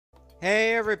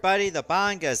Hey everybody, the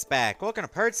Banga's back. Welcome to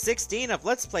part 16 of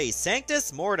Let's Play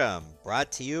Sanctus Mortem,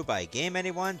 brought to you by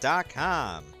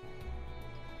GameAnyone.com.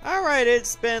 Alright,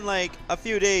 it's been like a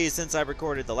few days since I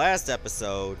recorded the last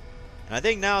episode, and I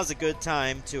think now is a good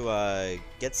time to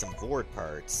get some Vord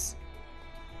parts.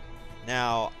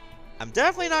 Now, I'm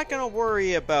definitely not going to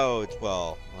worry about,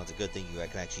 well, it's a good thing I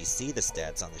can actually see the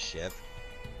stats on the ship,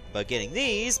 about getting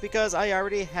these because I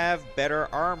already have better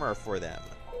armor for them.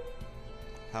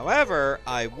 However,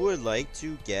 I would like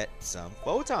to get some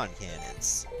photon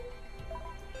cannons.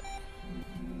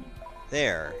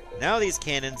 There. Now these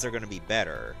cannons are going to be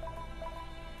better.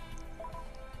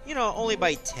 You know, only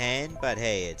by 10, but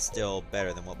hey, it's still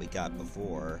better than what we got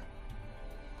before.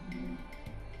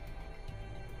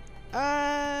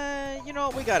 You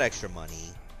know, we got extra money.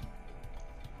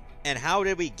 And how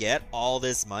did we get all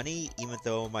this money, even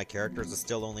though my characters are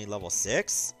still only level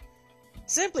 6?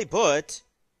 Simply put,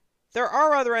 there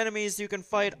are other enemies you can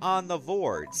fight on the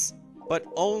Vords, but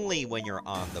only when you're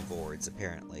on the Vords,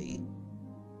 apparently.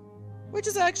 Which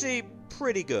is actually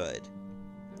pretty good.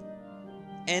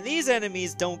 And these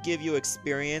enemies don't give you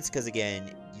experience, because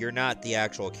again, you're not the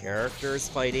actual characters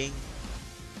fighting.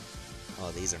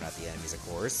 Oh, these are not the enemies, of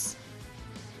course.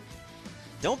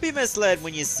 Don't be misled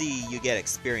when you see you get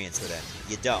experience with them.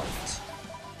 You don't.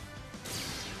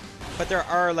 But there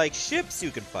are, like, ships you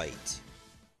can fight,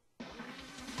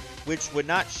 which would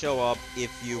not show up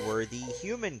if you were the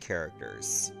human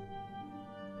characters.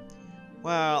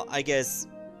 Well, I guess,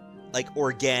 like,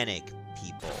 organic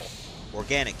people.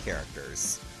 Organic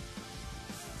characters.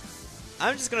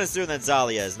 I'm just gonna assume that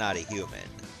Zalia is not a human.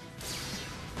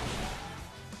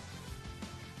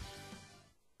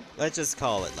 Let's just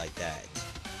call it like that.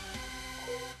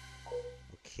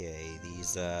 Okay,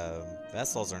 these,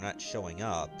 vessels are not showing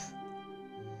up.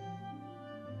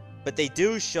 But they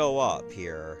do show up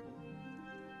here.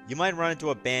 You might run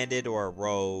into a bandit or a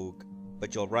rogue,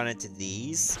 but you'll run into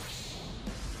these.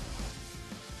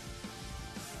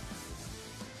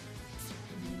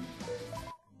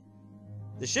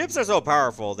 The ships are so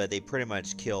powerful that they pretty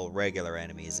much kill regular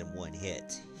enemies in one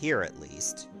hit. Here, at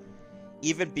least.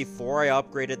 Even before I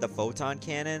upgraded the photon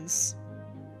cannons.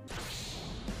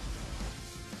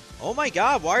 Oh my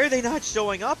god, why are they not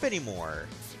showing up anymore?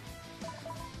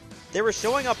 They were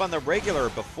showing up on the regular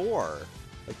before.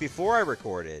 Like before I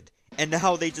recorded, and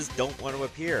now they just don't want to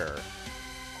appear.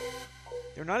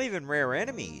 They're not even rare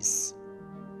enemies.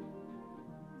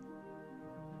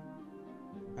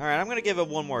 Alright, I'm gonna give it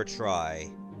one more try.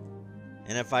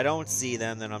 And if I don't see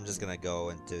them, then I'm just gonna go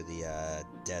into the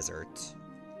desert.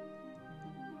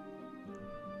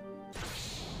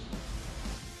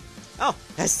 Oh,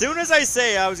 as soon as I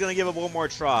say I was gonna give it one more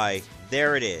try,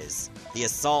 there it is. The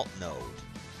assault node.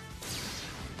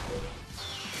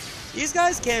 These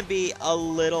guys can be a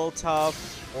little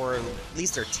tough, or at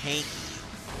least they're tanky.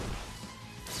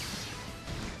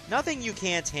 Nothing you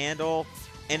can't handle,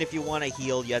 and if you want to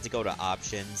heal, you have to go to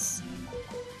options.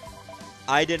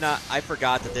 I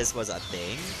forgot that this was a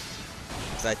thing,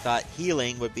 because I thought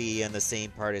healing would be in the same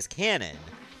part as cannon,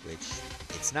 which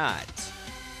it's not.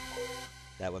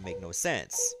 That would make no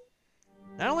sense.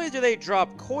 Not only do they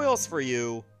drop coils for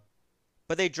you,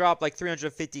 but they drop like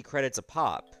 350 credits a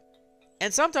pop.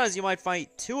 And sometimes you might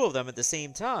fight two of them at the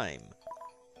same time.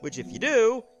 Which if you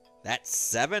do, that's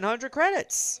 700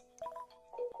 credits.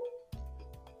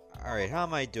 Alright, how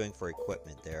am I doing for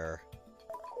equipment there?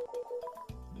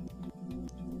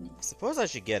 I suppose I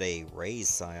should get a raise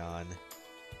scion.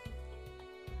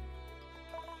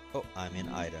 Oh, I'm in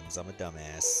items. I'm a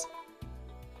dumbass.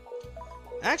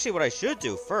 Actually, what I should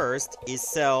do first is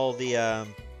sell the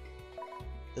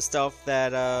stuff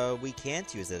that we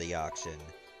can't use at the auction.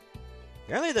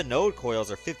 Apparently the node coils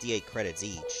are 58 credits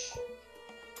each.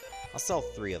 I'll sell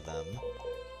 3 of them.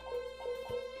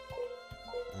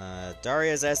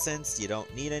 Daria's essence, you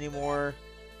don't need anymore.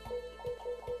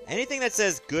 Anything that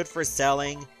says good for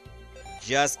selling,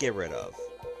 just get rid of.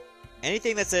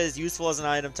 Anything that says useful as an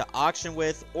item to auction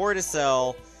with or to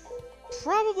sell,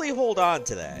 probably hold on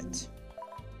to that.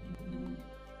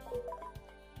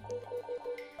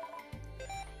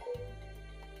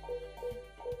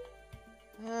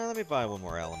 Let me buy one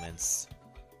more elements.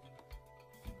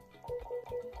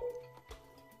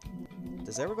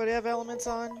 Does everybody have elements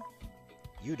on?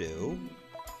 You do.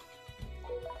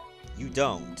 You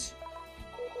don't.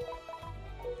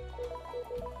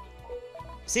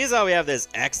 Seeing as how we have this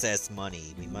excess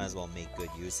money, we might as well make good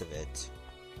use of it.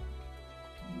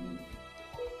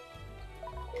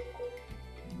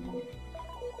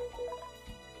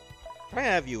 Try to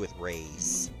have you with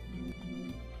raise.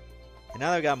 And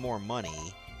now that I've got more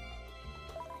money,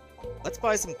 let's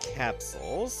buy some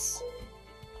capsules.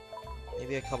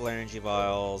 Maybe a couple energy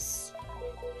vials.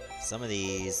 Some of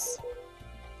these.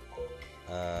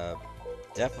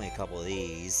 Definitely a couple of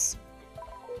these.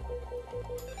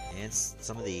 And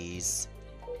some of these.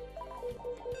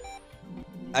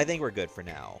 I think we're good for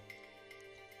now.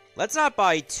 Let's not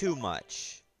buy too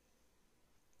much,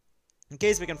 in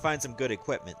case we can find some good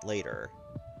equipment later.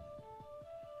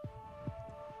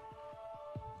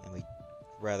 And we'd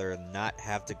rather not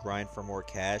have to grind for more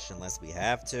cash unless we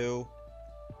have to.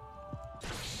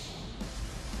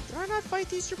 Did I not fight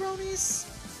these jabronis?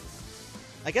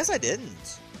 I guess I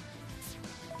didn't.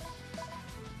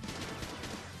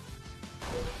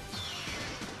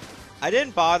 I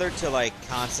didn't bother to, like,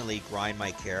 constantly grind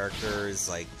my characters,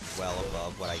 like, well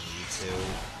above what I need to.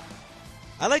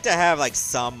 I like to have, like,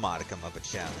 some modicum of a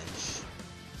challenge,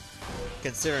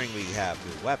 considering we have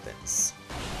new weapons.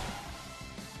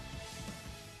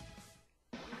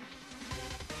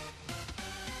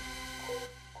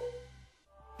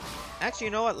 Actually,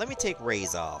 you know what? Let me take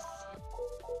Raise off.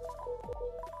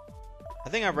 I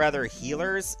think I'd rather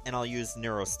healers, and I'll use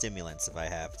neurostimulants if I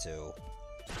have to.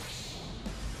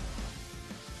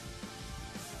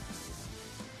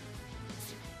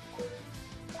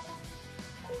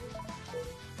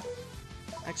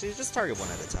 Actually, just target one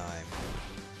at a time.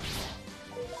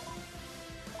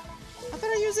 How did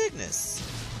I use Ignis?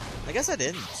 I guess I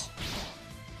didn't.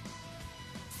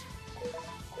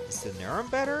 Is the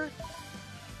Neuron better?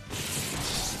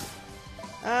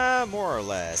 More or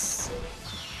less.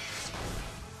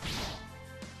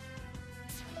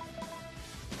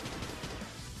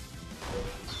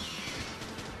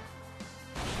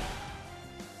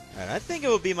 Alright, I think it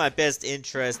would be my best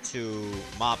interest to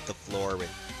mop the floor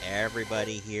with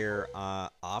everybody here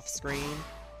off screen.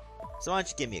 So why don't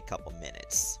you give me a couple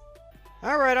minutes?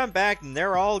 Alright, I'm back and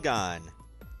they're all gone.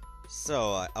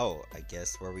 So, oh, I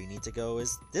guess where we need to go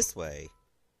is this way.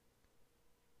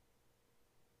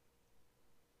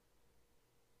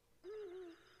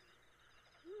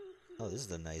 Oh, this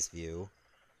is a nice view.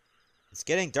 It's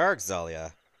getting dark,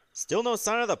 Zalia. Still no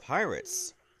sign of the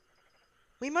pirates.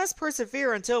 We must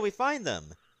persevere until we find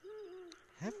them.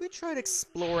 Have we tried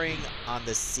exploring on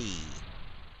the sea?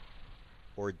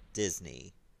 Or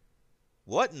Disney?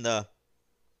 What in the...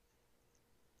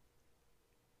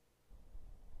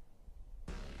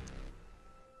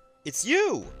 It's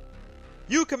you!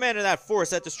 You commanded that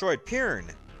force that destroyed Pirn!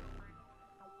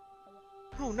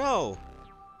 Oh no!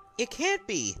 It can't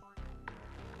be!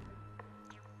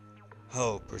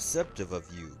 How perceptive of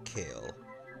you, Kale.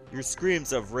 Your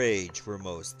screams of rage were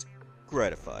most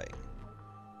gratifying.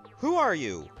 Who are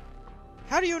you?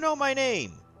 How do you know my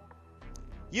name?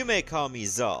 You may call me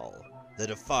Zal, the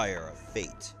Defier of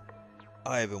Fate.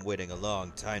 I have been waiting a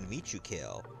long time to meet you,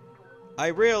 Kale. I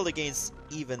railed against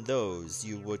even those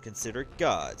you would consider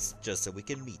gods just so we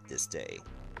can meet this day.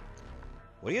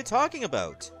 What are you talking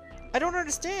about? I don't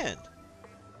understand.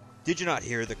 Did you not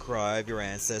hear the cry of your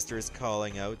ancestors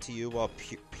calling out to you while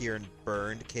Pirn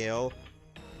burned, Kale?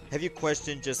 Have you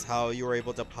questioned just how you were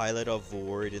able to pilot a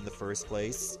Void in the first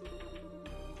place?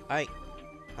 I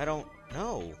don't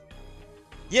know.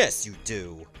 Yes, you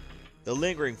do. The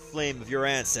lingering flame of your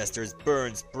ancestors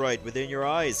burns bright within your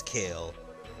eyes, Kale.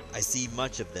 I see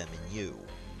much of them in you.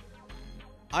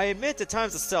 I admit to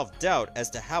times of self-doubt as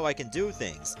to how I can do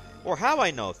things, or how I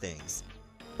know things.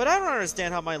 But I don't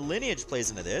understand how my lineage plays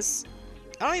into this.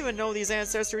 I don't even know these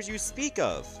ancestors you speak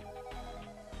of.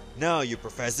 Now you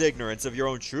profess ignorance of your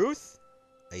own truth?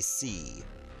 I see.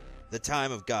 The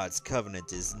time of God's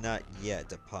covenant is not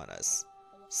yet upon us,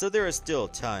 so there is still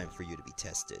time for you to be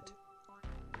tested.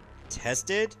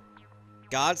 Tested?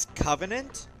 God's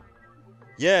covenant?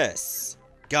 Yes,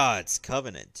 God's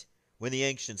covenant, when the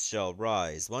ancients shall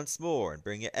rise once more and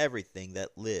bring everything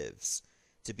that lives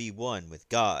to be one with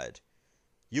God.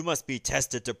 You must be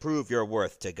tested to prove your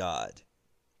worth to God.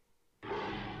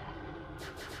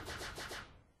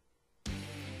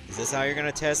 Is this how you're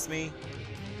gonna test me?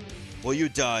 Will you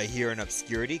die here in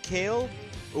obscurity, Kale?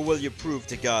 Or will you prove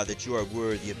to God that you are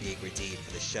worthy of being redeemed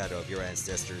for the shadow of your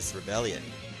ancestors' rebellion?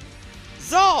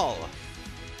 Zal!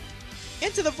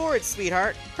 Into the Void,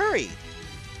 sweetheart! Hurry!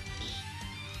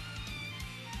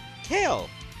 Kale!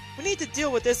 We need to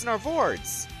deal with this in our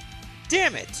Vords!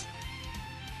 Damn it!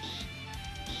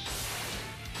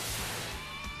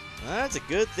 That's a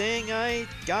good thing I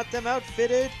got them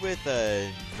outfitted with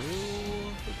new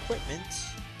equipment.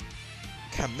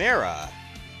 Chimera!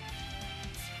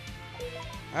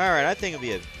 Alright, I think it'd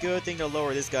be a good thing to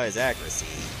lower this guy's accuracy.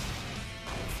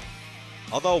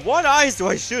 Although, what eyes do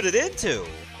I shoot it into?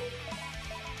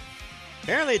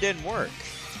 Apparently it didn't work.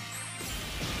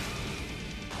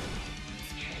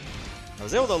 I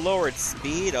was able to lower its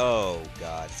speed. Oh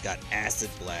god, it's got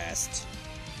Acid Blast.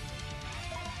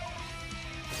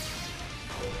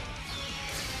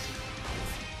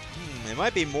 It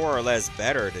might be more or less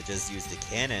better to just use the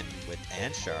cannon with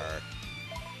Anshar.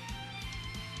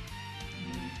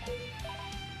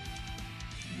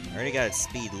 I already got its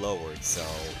speed lowered, so...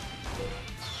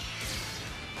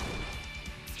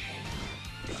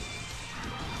 The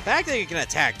fact that you can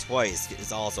attack twice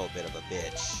is also a bit of a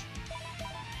bitch.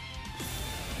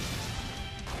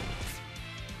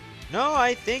 No,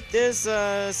 I think this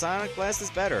Sonic Blast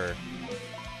is better.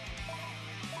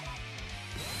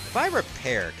 If I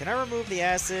repair, can I remove the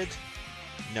acid?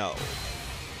 No.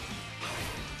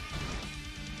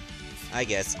 I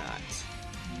guess not.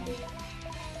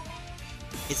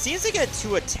 It seems to get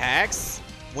 2 attacks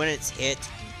when it's hit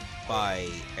by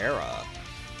Era.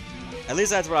 At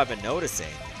least that's what I've been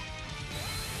noticing.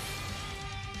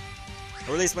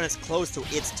 Or at least when it's close to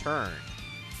its turn.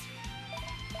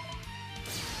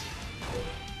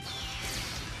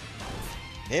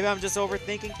 Maybe I'm just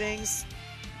overthinking things?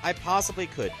 I possibly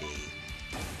could be.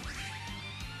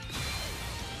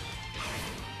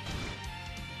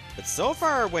 But so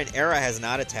far, when Era has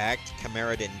not attacked,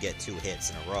 Chimera didn't get 2 hits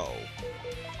in a row.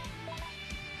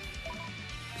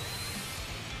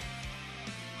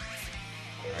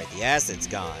 Alright, the acid's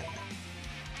gone.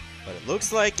 But it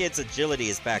looks like its agility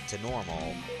is back to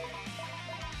normal.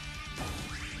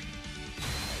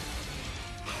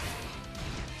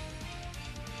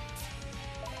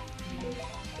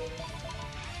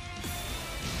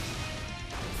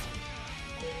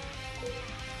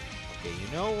 Okay,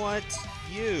 you know what?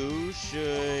 You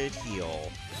should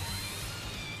heal.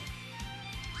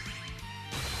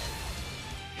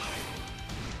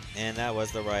 And that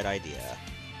was the right idea.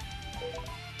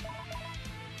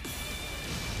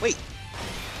 Wait.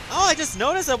 Oh, I just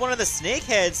noticed that one of the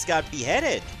snakeheads got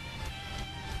beheaded.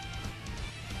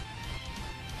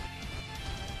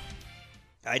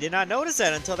 I did not notice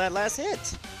that until that last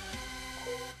hit.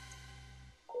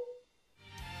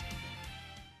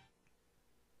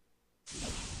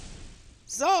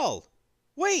 Zal!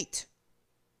 Wait!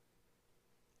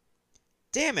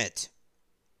 Damn it.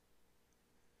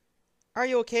 Are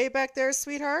you okay back there,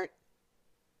 sweetheart?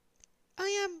 I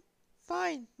am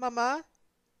fine, Mama.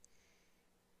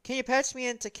 Can you patch me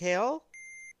into Kale?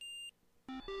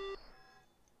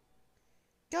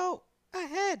 Go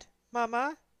ahead,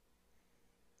 Mama.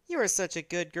 You are such a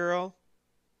good girl.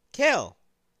 Kale,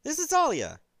 this is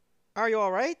Alia. Are you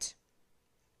alright?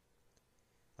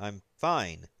 I'm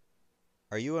fine.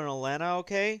 Are you and Alana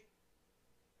okay?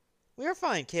 We are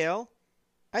fine, Kale.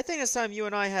 I think it's time you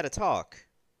and I had a talk.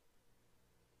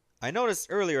 I noticed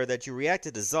earlier that you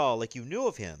reacted to Zal like you knew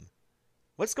of him.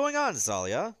 What's going on,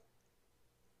 Zalia?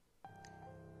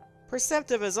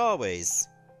 Perceptive as always.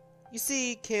 You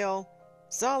see, Kale,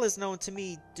 Zal is known to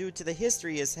me due to the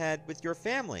history he has had with your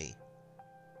family.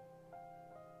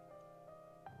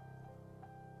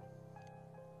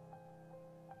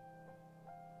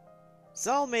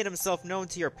 Zal made himself known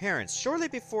to your parents shortly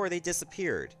before they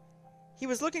disappeared. He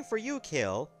was looking for you,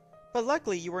 Kale, but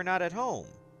luckily you were not at home.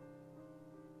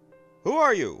 Who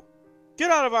are you? Get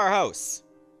out of our house!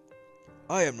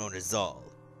 I am known as Zal,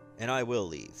 and I will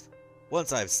leave,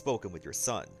 once I have spoken with your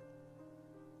son.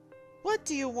 What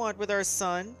do you want with our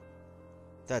son?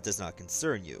 That does not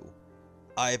concern you.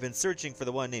 I have been searching for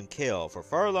the one named Kale for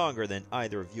far longer than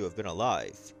either of you have been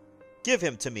alive. Give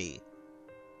him to me.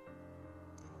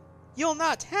 You'll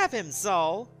not have him,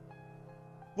 Zal.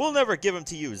 We'll never give him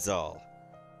to you, Zal.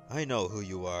 I know who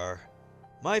you are.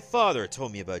 My father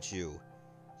told me about you.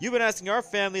 You've been asking our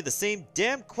family the same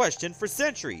damn question for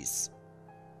centuries.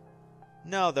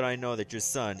 Now that I know that your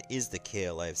son is the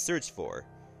Kale I have searched for,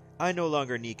 I no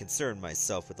longer need concern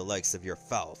myself with the likes of your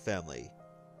foul family.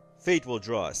 Fate will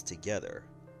draw us together.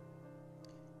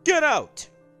 Get out!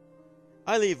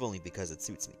 I leave only because it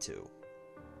suits me to.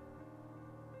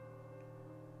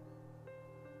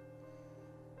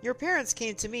 Your parents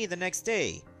came to me the next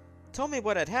day, told me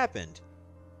what had happened,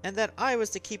 and that I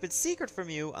was to keep it secret from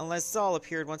you unless Zal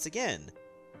appeared once again.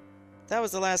 That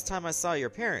was the last time I saw your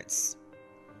parents.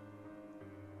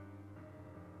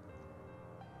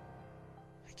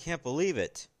 I can't believe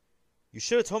it. You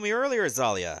should have told me earlier,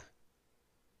 Zalia.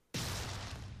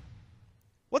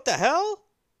 What the hell?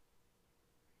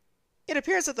 It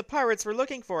appears that the pirates we're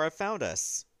looking for have found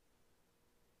us.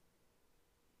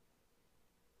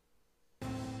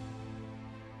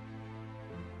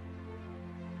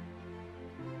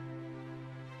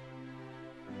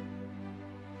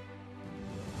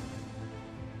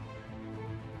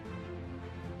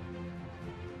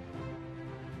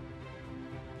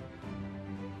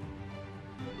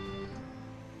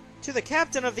 To the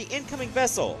captain of the incoming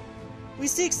vessel! We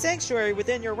seek sanctuary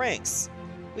within your ranks.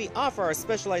 We offer our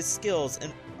specialized skills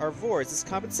and our Vords as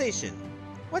compensation.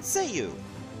 What say you?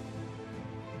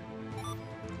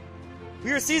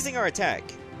 We are ceasing our attack.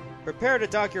 Prepare to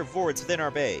dock your Vords within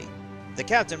our bay. The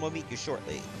captain will meet you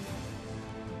shortly.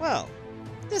 Well,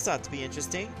 this ought to be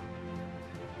interesting.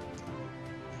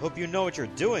 Hope you know what you're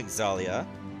doing, Zalia.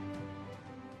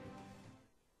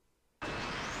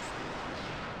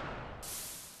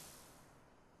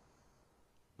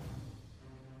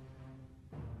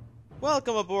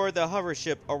 Welcome aboard the hover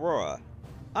ship Aurora.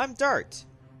 I'm Dart,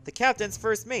 the captain's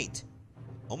first mate.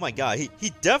 Oh my god,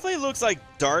 he definitely looks like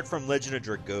Dart from Legend of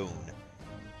Dragoon.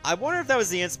 I wonder if that was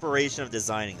the inspiration of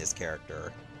designing this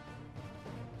character.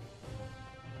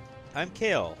 I'm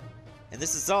Kale, and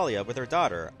this is Zalia with her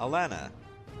daughter, Alana.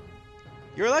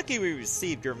 You're lucky we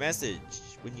received your message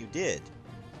when you did.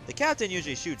 The captain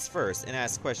usually shoots first and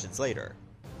asks questions later.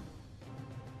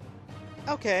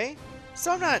 Okay,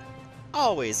 so I'm not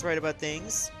always right about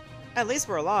things. At least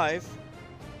we're alive.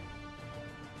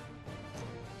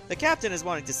 The captain is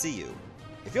wanting to see you.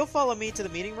 If you'll follow me to the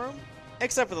meeting room,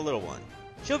 except for the little one.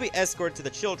 She'll be escorted to the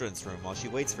children's room while she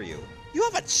waits for you. You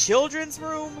have a children's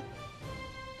room?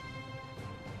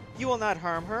 You will not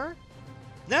harm her?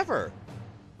 Never.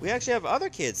 We actually have other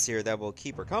kids here that will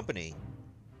keep her company.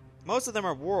 Most of them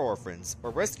are war orphans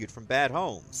or rescued from bad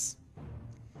homes.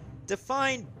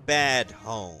 Define bad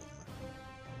home.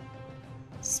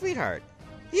 Sweetheart,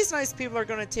 these nice people are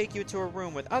going to take you to a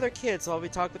room with other kids while we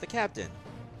talk with the captain.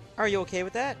 Are you okay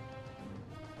with that?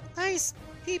 Nice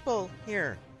people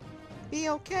here. Be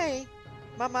okay,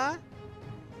 Mama.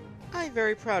 I'm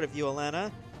very proud of you,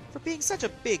 Alana, for being such a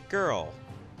big girl.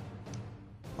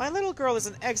 My little girl is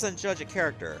an excellent judge of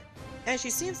character, and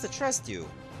she seems to trust you,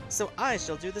 so I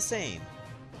shall do the same.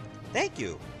 Thank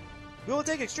you. We will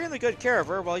take extremely good care of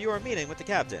her while you are meeting with the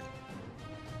captain.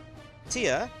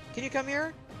 Tia, can you come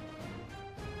here?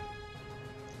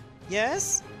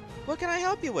 Yes? What can I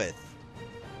help you with?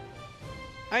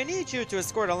 I need you to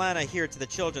escort Alana here to the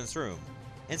children's room,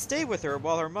 and stay with her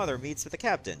while her mother meets with the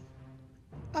captain.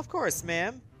 Of course,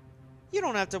 ma'am. You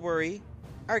don't have to worry.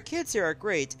 Our kids here are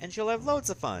great, and she'll have loads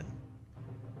of fun.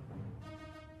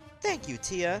 Thank you,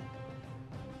 Tia.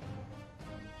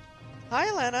 Hi,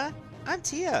 Alana. I'm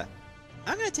Tia.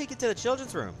 I'm gonna take you to the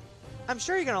children's room. I'm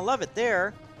sure you're gonna love it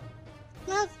there.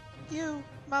 Love you,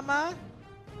 Mama.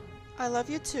 I love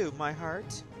you too, my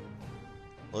heart.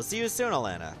 We'll see you soon,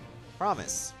 Alana.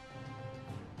 Promise.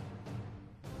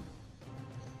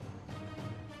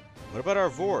 What about our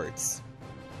Vords?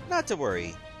 Not to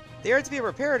worry. They are to be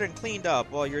repaired and cleaned up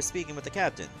while you're speaking with the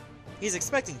captain. He's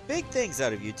expecting big things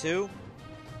out of you two.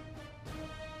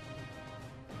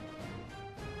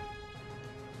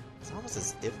 It's almost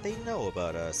as if they know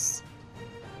about us.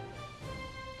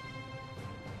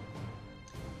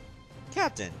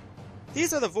 Captain,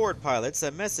 these are the Vord pilots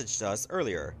that messaged us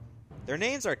earlier. Their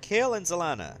names are Kale and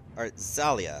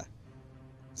Zalia.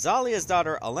 Zalia's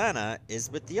daughter Alana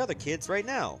is with the other kids right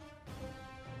now.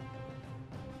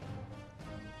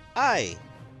 Aye.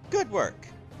 Good work.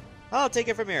 I'll take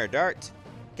it from here, Dart.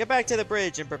 Get back to the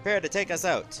bridge and prepare to take us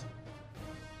out.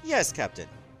 Yes, Captain.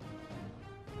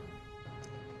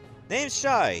 Name's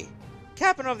Shy,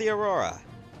 Captain of the Aurora.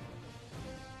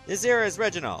 This here is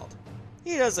Reginald.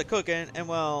 He does the cooking and,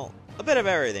 well, a bit of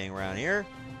everything around here.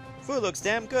 Food looks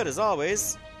damn good as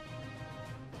always.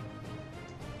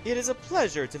 It is a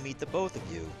pleasure to meet the both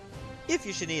of you. If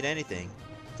you should need anything,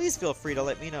 please feel free to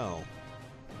let me know.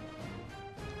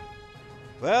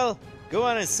 Well, go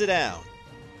on and sit down.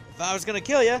 If I was gonna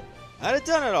kill you, I'd have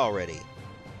done it already.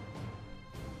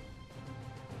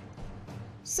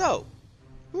 So,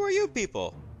 who are you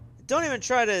people? Don't even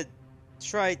try to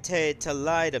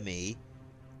lie to me,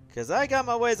 cause I got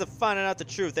my ways of finding out the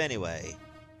truth anyway.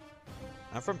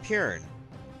 I'm from Purn.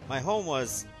 My home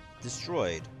was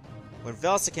destroyed when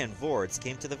Valsican Vords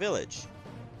came to the village.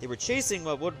 They were chasing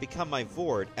what would become my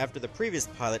Vord after the previous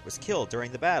pilot was killed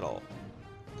during the battle.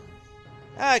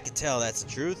 I can tell that's the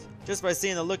truth, just by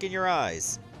seeing the look in your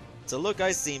eyes. It's a look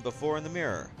I've seen before in the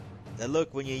mirror. That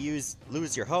look when you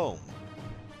lose your home.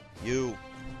 You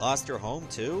lost your home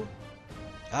too?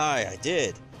 Aye, I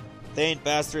did. Thane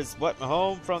bastards wiped my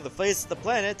home from the face of the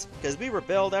planet because we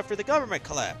rebelled after the government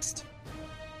collapsed.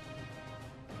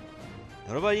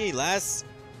 And what about ye, lass?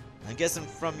 I'm guessing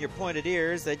from your pointed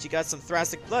ears that you got some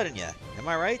Thracic blood in you, am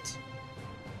I right?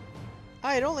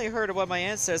 I had only heard of what my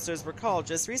ancestors were called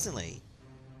just recently.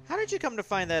 How did you come to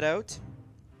find that out?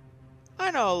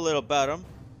 I know a little about them.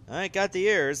 I ain't got the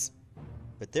ears.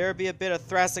 But there'd be a bit of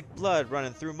Thracic blood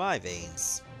running through my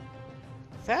veins.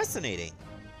 Fascinating.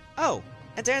 Oh,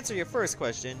 And to answer your first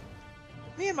question,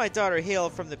 me and my daughter hail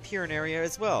from the Purin area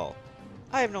as well.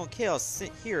 I have known Kale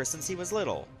here since he was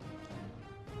little.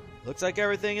 Looks like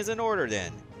everything is in order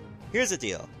then. Here's the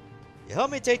deal. You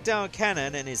help me take down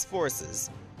Cannon and his forces.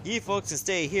 Ye folks can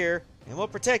stay here, and we'll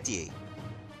protect ye.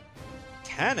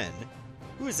 Cannon?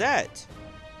 Who's that?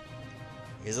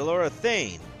 He's the Lord of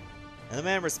Thane, and the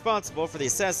man responsible for the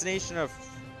assassination of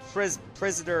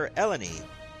Prisoner Eleni.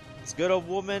 He's a good old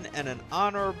woman and an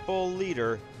honorable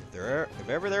leader, if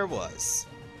ever there was.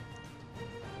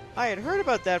 I had heard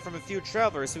about that from a few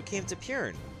travelers who came to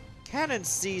Purin. Cannon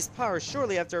seized power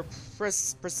shortly after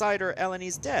Presider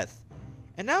Eleni's death,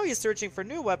 and now he is searching for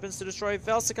new weapons to destroy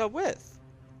Velsica with.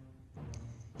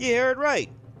 You heard it right.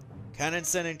 Cannon's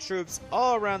sending troops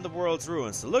all around the world's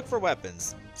ruins to look for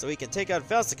weapons, so he can take out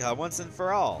Velsica once and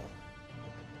for all.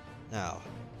 Now,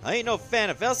 I ain't no fan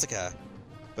of Velsica,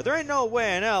 but there ain't no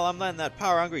way in hell I'm letting that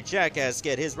power-hungry jackass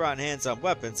get his rotten hands on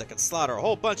weapons that can slaughter a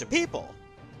whole bunch of people.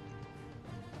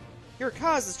 Your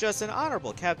cause is just and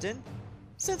honorable, Captain.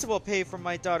 Since it will pay for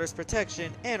my daughter's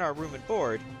protection and our room and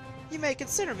board, you may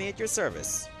consider me at your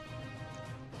service.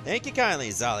 Thank you kindly,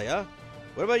 Zalia.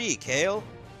 What about you, Kale?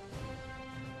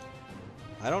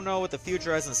 I don't know what the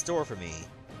future has in store for me,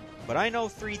 but I know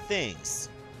 3 things.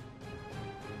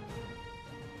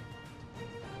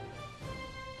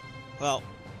 Well,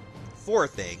 4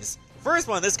 things. First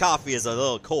one, this coffee is a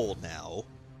little cold now,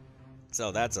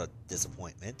 so that's a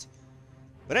disappointment.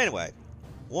 But anyway,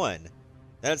 1,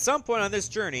 that at some point on this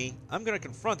journey, I'm going to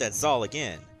confront that Zal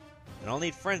again, and I'll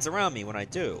need friends around me when I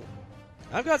do.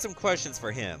 I've got some questions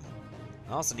for him.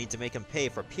 I also need to make him pay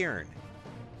for Purin.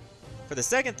 For the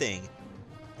second thing,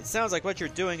 it sounds like what you're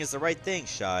doing is the right thing,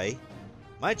 Shai.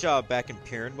 My job back in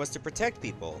Purin was to protect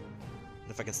people,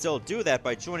 and if I can still do that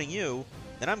by joining you,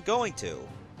 then I'm going to.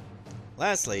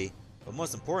 Lastly, but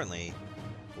most importantly,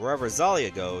 wherever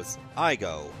Zalia goes, I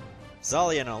go.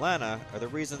 Zalia and Alana are the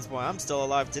reasons why I'm still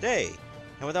alive today,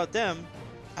 and without them,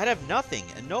 I'd have nothing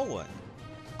and no one.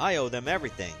 I owe them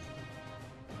everything.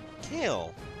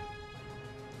 Kale.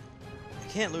 I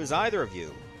can't lose either of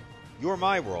you. You're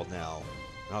my world now,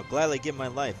 and I'll gladly give my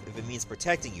life if it means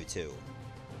protecting you two.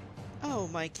 Oh,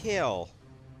 my Kale.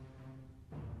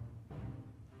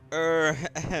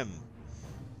 Ahem.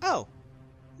 Oh,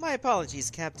 my apologies,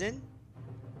 Captain.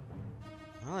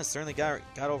 Well, I certainly got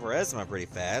over Esma pretty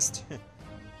fast.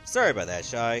 Sorry about that,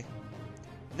 Shai.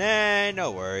 Nah,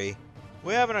 no worry.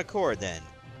 We have an accord then.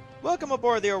 Welcome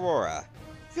aboard the Aurora.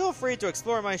 Feel free to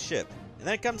explore my ship, and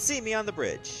then come see me on the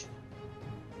bridge.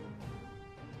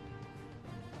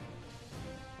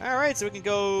 Alright, so we can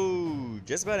go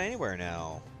just about anywhere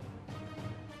now.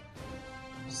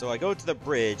 So I go to the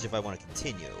bridge if I want to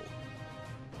continue.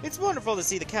 It's wonderful to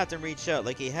see the captain reach out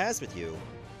like he has with you.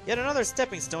 Yet another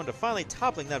stepping stone to finally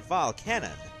toppling that vile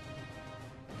cannon.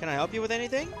 Can I help you with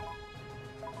anything?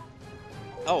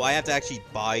 Oh, I have to actually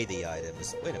buy the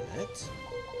items. Wait a minute.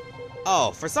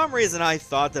 Oh, for some reason I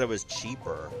thought that it was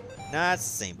cheaper. Nah, it's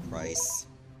the same price.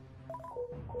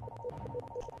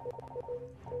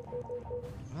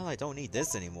 Well, I don't need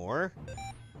this anymore.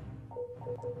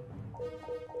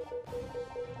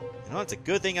 You know, it's a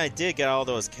good thing I did get all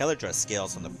those Kelladra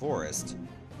scales from the forest.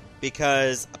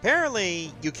 Because,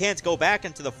 apparently, you can't go back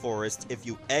into the forest if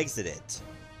you exit it.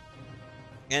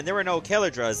 And there were no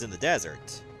Kelladras in the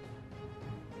desert.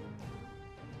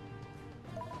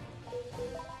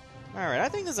 Alright, I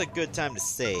think this is a good time to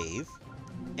save.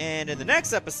 And in the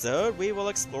next episode, we will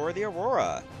explore the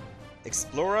Aurora.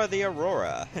 Explora the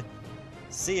Aurora.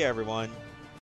 See you, everyone.